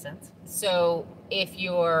 That makes sense. So if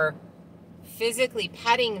you're physically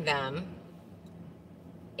petting them,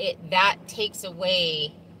 that takes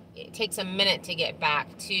away, it takes a minute to get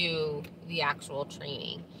back to the actual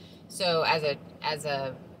training. So I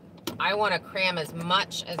want to cram as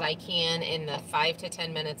much as I can in the 5 to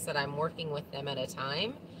 10 minutes that I'm working with them at a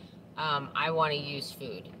time. I want to use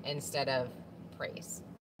food instead of praise,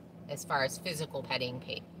 as far as physical petting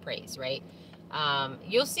praise, right?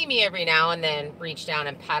 You'll see me every now and then reach down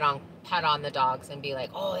and pat on the dogs and be like,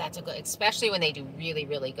 oh, that's a good, especially when they do really,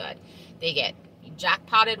 really good. They get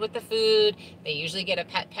jackpotted with the food. They usually get a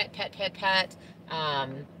pet.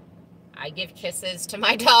 I give kisses to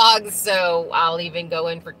my dogs, so I'll even go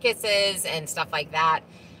in for kisses and stuff like that.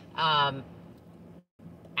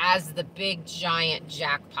 As the big giant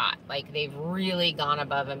jackpot, like they've really gone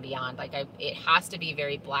above and beyond. Like it has to be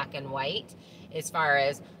very black and white as far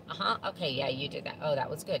as, okay, yeah, you did that. Oh, that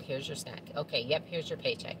was good. Here's your snack. Okay, yep, here's your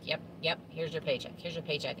paycheck. Yep, here's your paycheck. Here's your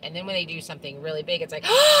paycheck. And then when they do something really big, it's like,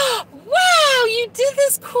 oh, wow, you did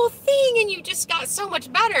this cool thing and you just got so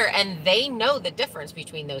much better. And they know the difference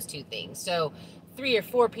between those two things. So 3 or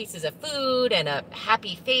 4 pieces of food and a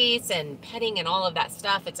happy face and petting and all of that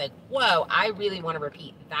stuff, it's like, whoa, I really want to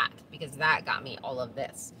repeat that because that got me all of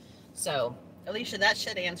this. So Alicia, that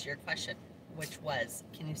should answer your question, which was,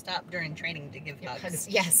 can you stop during training to give hugs?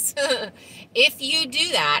 Yes. If you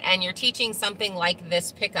do that and you're teaching something like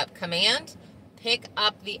this pickup command, pick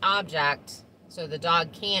up the object so the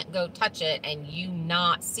dog can't go touch it and you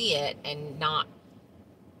not see it and not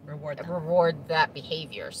reward that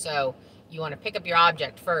behavior. So you want to pick up your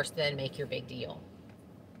object first, then make your big deal.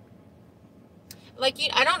 Like,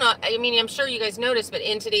 I don't know, I mean, I'm sure you guys noticed, but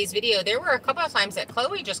in today's video, there were a couple of times that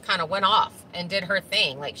Chloe just kind of went off and did her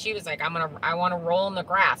thing. Like, she was like, I want to roll in the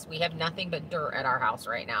grass. We have nothing but dirt at our house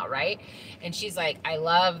right now, right? And she's like, I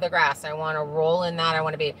love the grass. I want to roll in that. I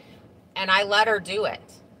want to be, and I let her do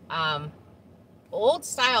it. Old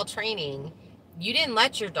style training, you didn't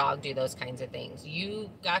let your dog do those kinds of things. You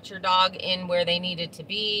got your dog in where they needed to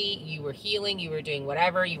be. You were healing. You were doing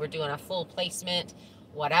whatever. You were doing a full placement,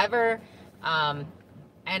 whatever. And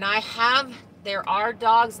there are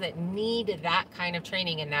dogs that need that kind of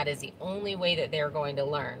training, and that is the only way that they're going to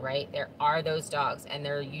learn, right? There are those dogs, and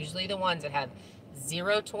they're usually the ones that have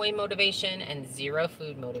 0 toy motivation and 0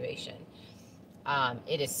 food motivation.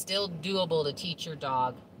 It is still doable to teach your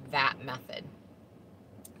dog that method.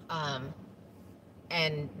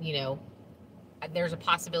 And, there's a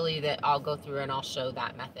possibility that I'll go through and I'll show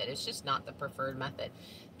that method. It's just not the preferred method.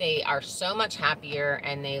 They are so much happier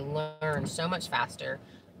and they learn so much faster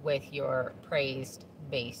with your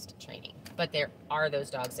praise-based training. But there are those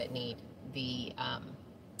dogs that need the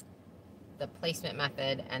placement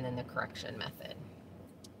method and then the correction method.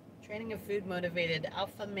 Training a food-motivated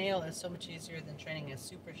alpha male is so much easier than training a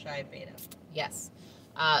super shy beta. Yes.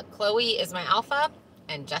 Chloe is my alpha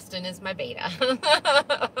and Justin is my beta.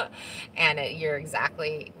 And you're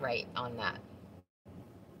exactly right on that.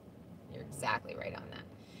 You're exactly right on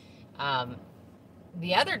that.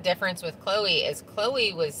 The other difference with Chloe is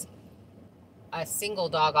Chloe was a single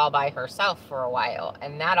dog all by herself for a while,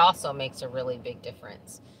 and that also makes a really big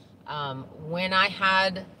difference. When I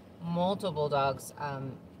had multiple dogs,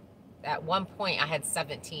 at one point I had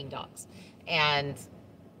 17 dogs, and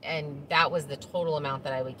that was the total amount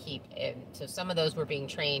that I would keep. And so some of those were being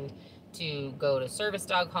trained to go to service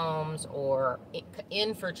dog homes or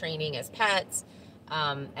in for training as pets,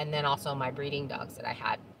 and then also my breeding dogs that I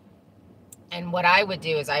had. And what I would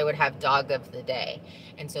do is I would have dog of the day.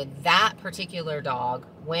 And so that particular dog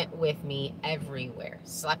went with me everywhere.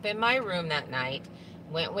 Slept in my room that night,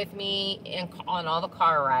 went with me on all the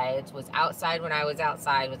car rides, was outside when I was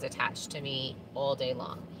outside, was attached to me all day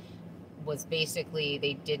long. Was basically,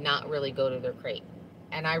 they did not really go to their crate.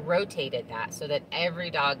 And I rotated that so that every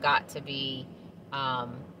dog got to be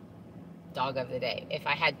dog of the day. If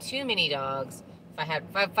I had too many dogs,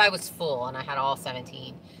 if I was full and I had all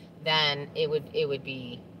 17, then it would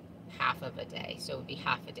be half of a day. So it would be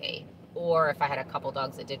half a day. Or if I had a couple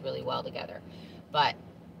dogs that did really well together. But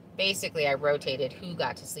basically I rotated who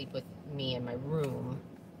got to sleep with me in my room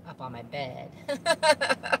up on my bed.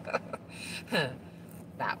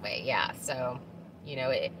 That way, yeah. So, you know,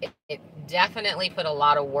 it definitely put a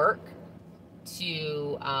lot of work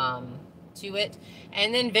to it.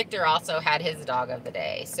 And then Victor also had his dog of the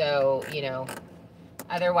day. So, you know,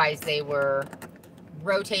 otherwise they were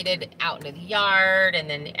rotated out into the yard, and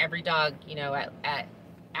then every dog, you know, at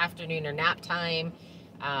afternoon or nap time,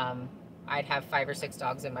 I'd have 5 or 6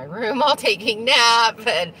 dogs in my room all taking nap,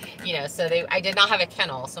 and you know, so I did not have a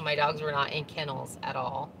kennel, so my dogs were not in kennels at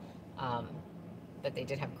all, but they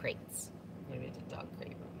did have crates. Maybe it's a dog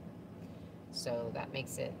crate room, so that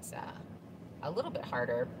makes it a little bit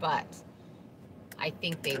harder, but I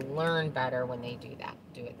think they learn better when they do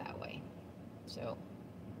it that way. So,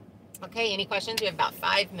 okay, any questions? We have about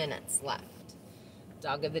 5 minutes left.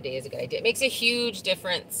 Dog of the day is a good idea. It makes a huge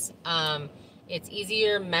difference. It's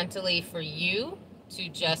easier mentally for you to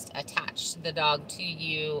just attach the dog to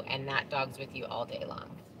you, and that dog's with you all day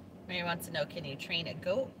long. Mary wants to know, can you train a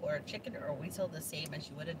goat or a chicken or a weasel the same as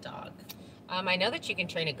you would a dog? I know that you can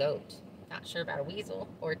train a goat. Not sure about a weasel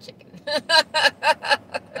or a chicken.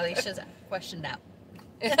 Alicia's questioned that.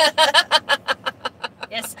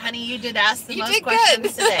 Yes, honey, you did ask the most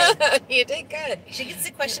questions today. You did good. She gets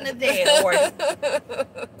the question of the day award.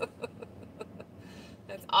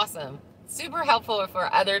 That's awesome. Super helpful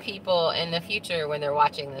for other people in the future when they're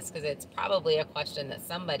watching this, because it's probably a question that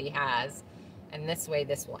somebody has, and this way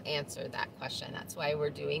this will answer that question. That's why we're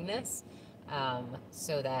doing this,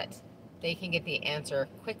 so that they can get the answer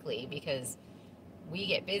quickly, because we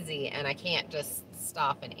get busy and I can't just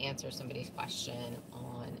stop and answer somebody's question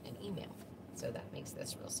on an email. So that makes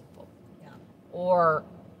this real simple. Yeah. Or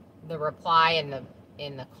the reply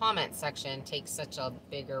in the comment section takes such a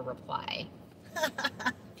bigger reply.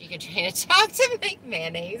 You can train a dog to make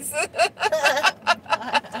mayonnaise.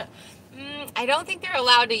 I don't think they're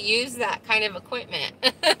allowed to use that kind of equipment.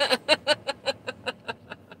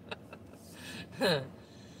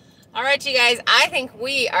 All right, you guys, I think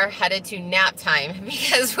we are headed to nap time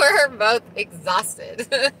because we're both exhausted.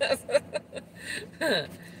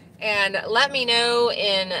 And let me know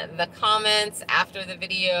in the comments after the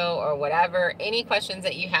video or whatever, any questions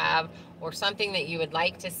that you have or something that you would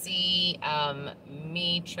like to see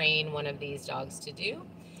me train one of these dogs to do.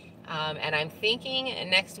 And I'm thinking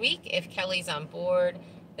next week, if Kelly's on board,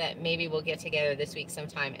 that maybe we'll get together this week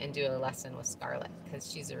sometime and do a lesson with Scarlett, because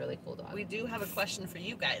she's a really cool dog. We do have a question for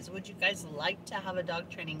you guys. Would you guys like to have a dog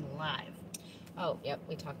training live? Oh, yep,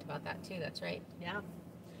 we talked about that too. That's right. Yeah.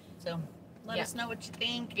 So let us know what you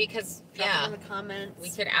think. Because, drop it in the comments. We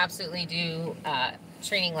could absolutely do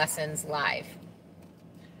training lessons live.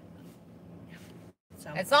 So,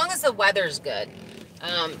 as long as the weather's good.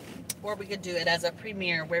 Or we could do it as a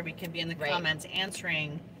premiere where we can be in the comments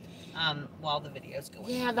answering while the video's going.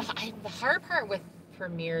 Yeah, the hard part with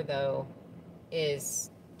Premiere, though, is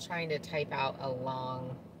trying to type out a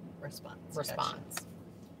long response.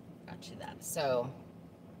 Got you that. So,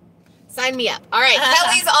 sign me up. All right,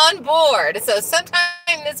 Kelly's on board. So,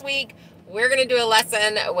 sometime this week, we're going to do a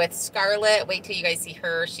lesson with Scarlett. Wait till you guys see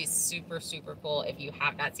her. She's super, super cool. If you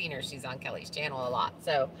have not seen her, she's on Kelly's channel a lot.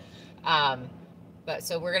 So,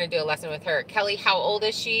 so we're going to do a lesson with her. Kelly, how old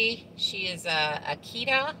is she? She is a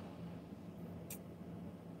Akita.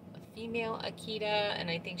 Female Akita, and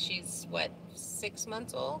I think she's, what, 6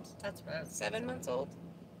 months old? That's right. 7 months old?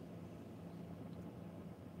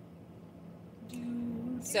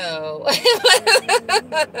 So...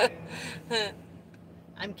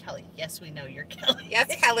 I'm Kelly. Yes, we know you're Kelly.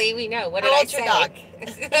 Yes, Kelly, we know. What did I say? Dog?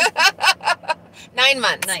 9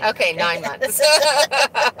 months. Okay, 9 months.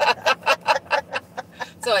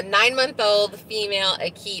 So a 9-month-old female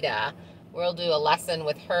Akita. We'll do a lesson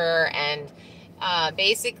with her, and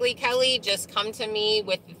basically, Kelly, just come to me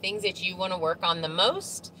with the things that you want to work on the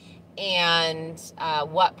most, and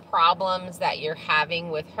what problems that you're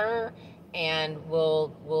having with her, and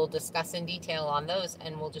we'll discuss in detail on those,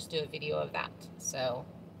 and we'll just do a video of that. So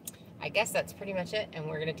I guess that's pretty much it, and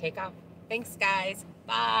we're gonna take off. Thanks, guys.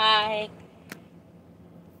 Bye.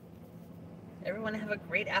 Everyone have a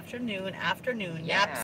great afternoon. Yeah. Naps